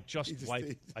wiping them. I just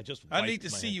wipe. I need to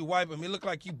see you wipe them. It look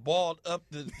like you balled up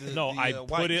the No, I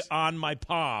wipes. put it on my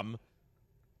palm.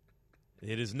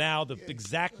 It is now the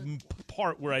exact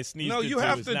part where I sneezed. No, you into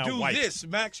have is to now do wiped. this,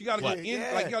 Max. You got to go in.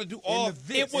 Like you got to do all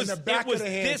this. It was in the back of the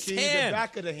hand. this Keith, hand. The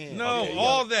back of the hand. No, Okay,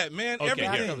 all that, man. Okay,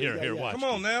 everything. here, watch. Come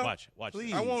on now. Watch.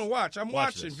 Please. I want to watch. I'm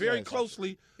Watch watching this. very Yes.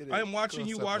 closely. I am watching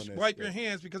you Close up on this. wipe your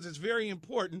hands because it's very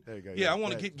important. There you go. Yeah, I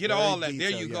want to get Very all that.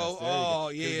 There detailed, you go. yes. There you Oh, go.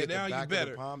 yeah, Get the now back you of the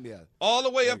better. palm, yeah. All the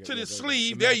way There up you to go, the there you go.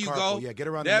 sleeve. The There you go. metacarpal. Yeah, get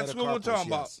around the That's what we're metacarpals,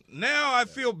 talking about. yes. Now I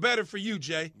feel better for you,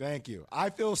 Jay. Thank you. I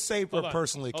feel safer Hold on.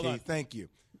 personally, Hold on. Keith. Thank you.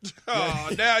 Oh,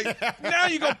 now you're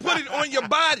going to put it on your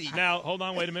body. Now, hold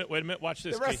on. Wait a minute. Watch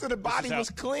this. The rest Keith. of the This body is how- was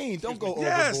clean. Don't go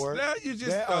Yes, overboard. now you just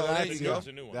There there you you go. There's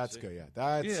a new one, That's see? good. Yeah,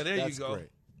 There that's you go. Great.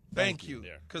 Thank you.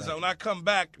 There. Because when I come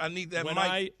back, I need that When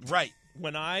mic right.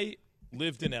 When I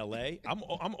lived in L.A., I'm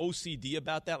OCD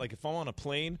about that. Like, if I'm on a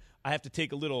plane, I have to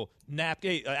take a little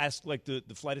napkin. Hey, I ask, like, the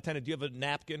flight attendant, do you have a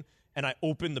napkin? And I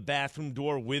open the bathroom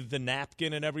door with the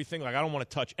napkin and everything. Like, I don't want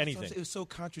to touch anything. It was so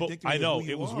But contradictory. I know. to who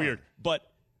you It was are. weird. But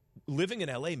living in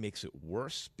L.A. makes it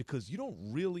worse because you don't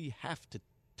really have to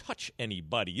touch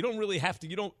anybody. You don't really have to.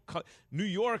 You don't. New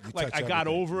York, You like, touch I got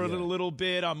everything, over it yeah. a little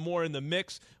bit. I'm more in the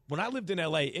mix. When I lived in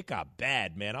L.A., it got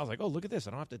bad, man. I was like, oh, look at this.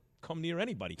 I don't have to come near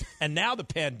anybody. And now the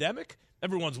pandemic,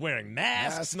 everyone's wearing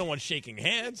masks. No one's shaking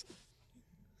hands.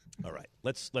 All right,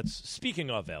 let's.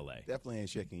 Speaking of L.A., Definitely ain't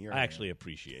shaking your I hand. actually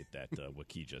appreciate that, what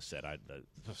Key just said.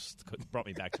 Brought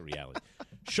me back to reality.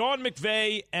 Sean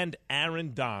McVay and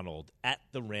Aaron Donald at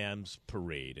the Rams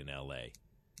parade in L.A.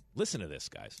 Listen to this,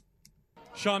 guys.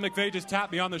 Sean McVay just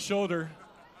tapped me on the shoulder.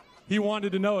 He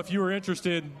wanted to know if you were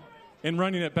interested in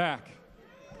running it back.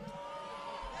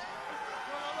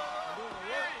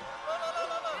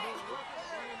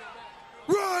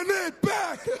 Run it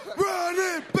back! Run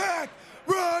it back!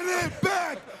 Run it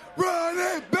back! Run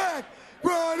it back!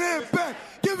 Run it back!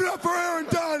 Give it up for Aaron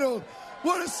Donald!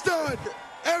 What a stud!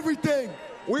 Everything!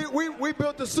 We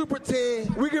built the super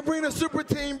team. We can bring the super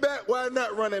team back. Why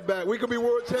not run it back? We could be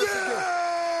world champions.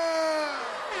 Yeah!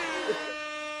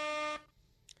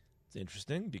 It's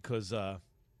interesting because Sean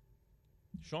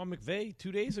McVay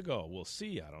 2 days ago. We'll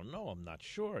see. I don't know. I'm not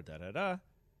sure.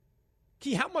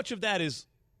 Key, how much of that is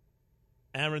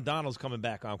Aaron Donald's coming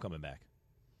back? I'm coming back.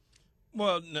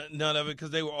 Well, none of it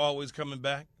because they were always coming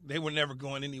back. They were never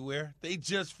going anywhere. They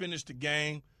just finished the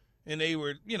game, and they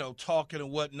were, talking and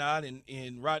whatnot.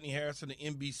 And Rodney Harrison of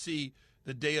NBC,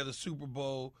 the day of the Super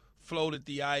Bowl, floated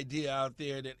the idea out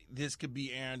there that this could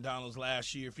be Aaron Donald's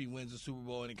last year if he wins the Super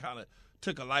Bowl, and it kind of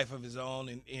took a life of his own.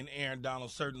 And Aaron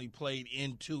Donald certainly played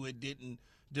into it, didn't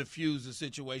diffuse the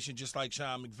situation, just like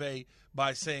Sean McVay,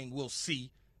 by saying, we'll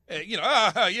see.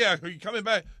 Yeah, are you coming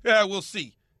back? Yeah, we'll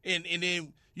see. And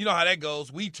then you know how that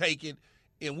goes. We take it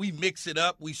and we mix it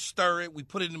up. We stir it. We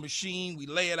put it in the machine. We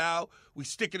lay it out. We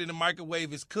stick it in the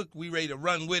microwave. It's cooked. We ready to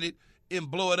run with it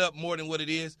and blow it up more than what it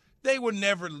is. They were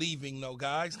never leaving, though,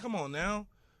 guys. Come on now.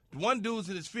 One dude's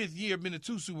in his 5th year, been to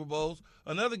 2 Super Bowls.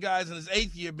 Another guy's in his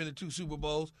 8th year, been to 2 Super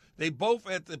Bowls. They both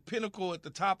at the pinnacle at the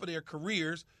top of their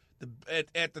careers.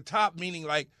 At the top, meaning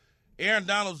like Aaron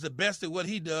Donald's the best at what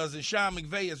he does, and Sean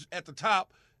McVay is at the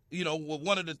top, with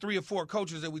one of the 3 or 4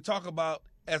 coaches that we talk about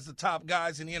as the top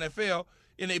guys in the NFL,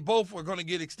 and they both are going to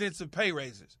get extensive pay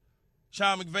raises.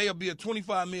 Sean McVay will be a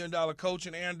 $25 million coach,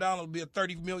 and Aaron Donald will be a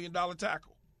 $30 million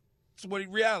tackle. That's what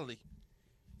reality.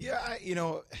 Yeah,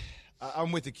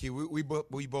 I'm with the Q. We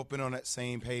both been on that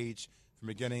same page from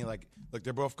the beginning. Like, look,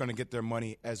 they're both going to get their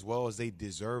money as well as they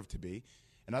deserve to be.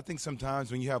 And I think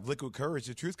sometimes when you have liquid courage,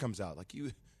 the truth comes out. Like,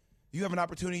 you have an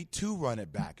opportunity to run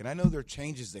it back. And I know there are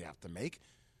changes they have to make.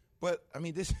 But, I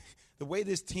mean, this the way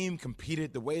this team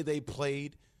competed, the way they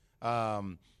played,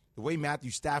 the way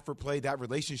Matthew Stafford played, that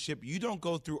relationship, you don't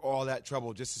go through all that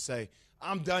trouble just to say,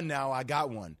 I'm done now, I got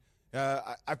one.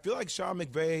 I feel like Sean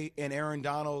McVay and Aaron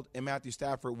Donald and Matthew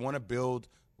Stafford want to build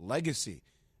legacy.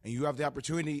 And you have the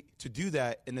opportunity to do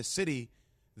that in a city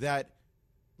that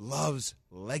loves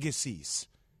legacies.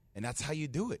 And that's how you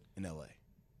do it in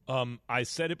L.A. I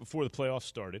said it before the playoffs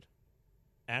started.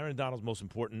 Aaron Donald's most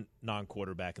important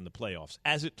non-quarterback in the playoffs.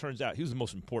 As it turns out, he was the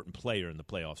most important player in the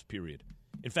playoffs, period.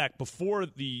 In fact, before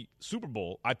the Super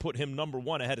Bowl, I put him number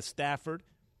one ahead of Stafford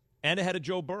and ahead of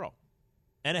Joe Burrow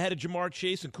and ahead of Jamar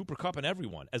Chase and Cooper Kupp and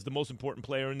everyone as the most important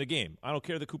player in the game. I don't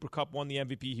care that Cooper Kupp won the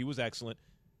MVP. He was excellent.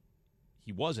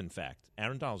 He was, in fact.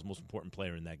 Aaron Donald's the most important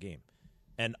player in that game.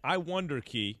 And I wonder,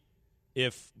 Key,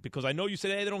 because I know you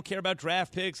said, hey, they don't care about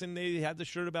draft picks and they had the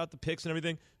shirt about the picks and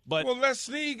everything. But well, Les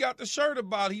Snead got the shirt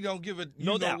about he don't give a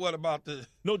no doubt. What about the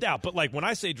 – No doubt. But, like, when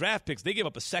I say draft picks, they gave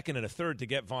up a second and a third to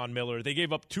get Von Miller. They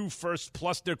gave up 2 firsts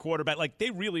plus their quarterback. Like, they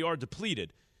really are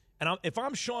depleted. And if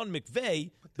I'm Sean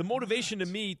McVay, the motivation to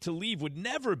me to leave would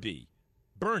never be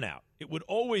burnout. It would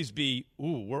always be,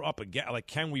 we're up again. Like,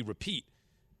 can we repeat?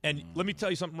 And let me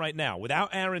tell you something right now. Without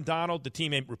Aaron Donald, the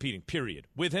team ain't repeating, period.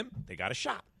 With him, they got a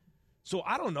shot. So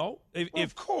I don't know.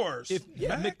 Of course.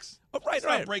 Max.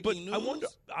 Right. Breaking news.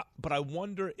 I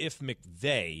wonder if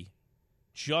McVay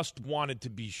just wanted to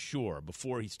be sure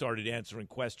before he started answering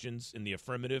questions in the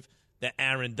affirmative that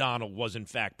Aaron Donald was, in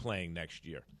fact, playing next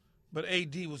year. But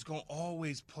AD was going to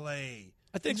always play.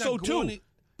 I think so, too.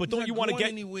 But don't you want to get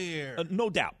anywhere?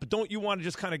 No doubt. But don't you want to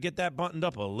just kind of get that buttoned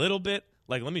up a little bit?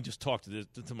 Like, let me just talk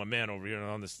to my man over here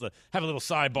on this. Have a little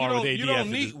sidebar with AD. You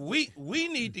don't need. We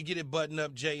need to get it buttoned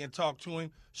up, Jay, and talk to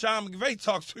him. Sean McVay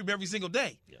talks to him every single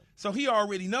day, so he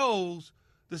already knows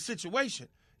the situation.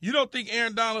 You don't think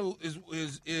Aaron Donald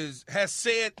has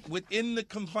said within the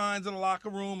confines of the locker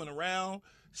room and around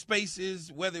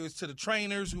spaces, whether it's to the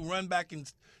trainers who run back and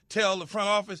tell the front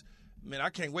office, man,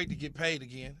 I can't wait to get paid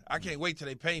again. I can't wait till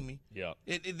they pay me. Yeah,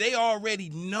 they already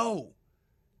know.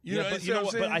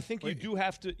 But I think you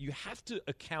have to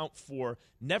account for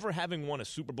never having won a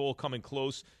Super Bowl, coming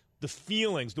close, the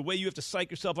feelings, the way you have to psych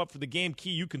yourself up for the game.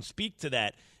 Key, you can speak to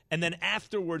that, and then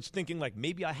afterwards thinking like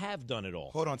maybe I have done it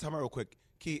all. Hold on, time out real quick.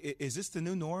 Key, is this the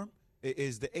new norm?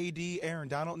 Is the AD Aaron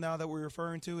Donald now that we're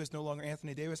referring to is no longer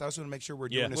Anthony Davis? I just want to make sure we're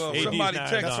doing this. Well, somebody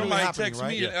texted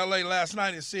me in L.A. last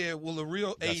night and said, "Will the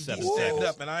real AD stand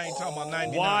up?" And I ain't talking about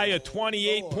 99. Why a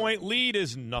 28-point lead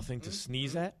is nothing to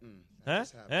sneeze at? Huh?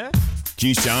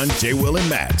 Keyshawn, J. Will, and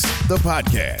Max, the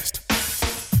podcast.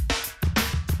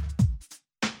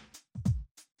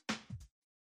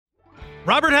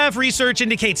 Robert Half research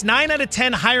indicates 9 out of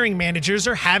 10 hiring managers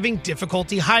are having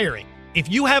difficulty hiring. If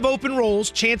you have open roles,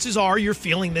 chances are you're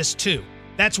feeling this too.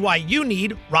 That's why you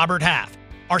need Robert Half.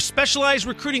 Our specialized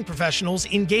recruiting professionals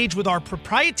engage with our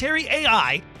proprietary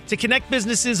AI to connect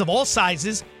businesses of all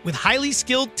sizes with highly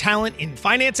skilled talent in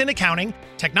finance and accounting,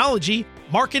 technology,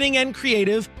 marketing and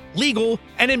creative, legal,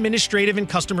 and administrative and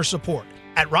customer support.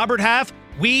 At Robert Half,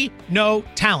 we know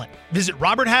talent. Visit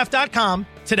roberthalf.com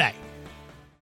today.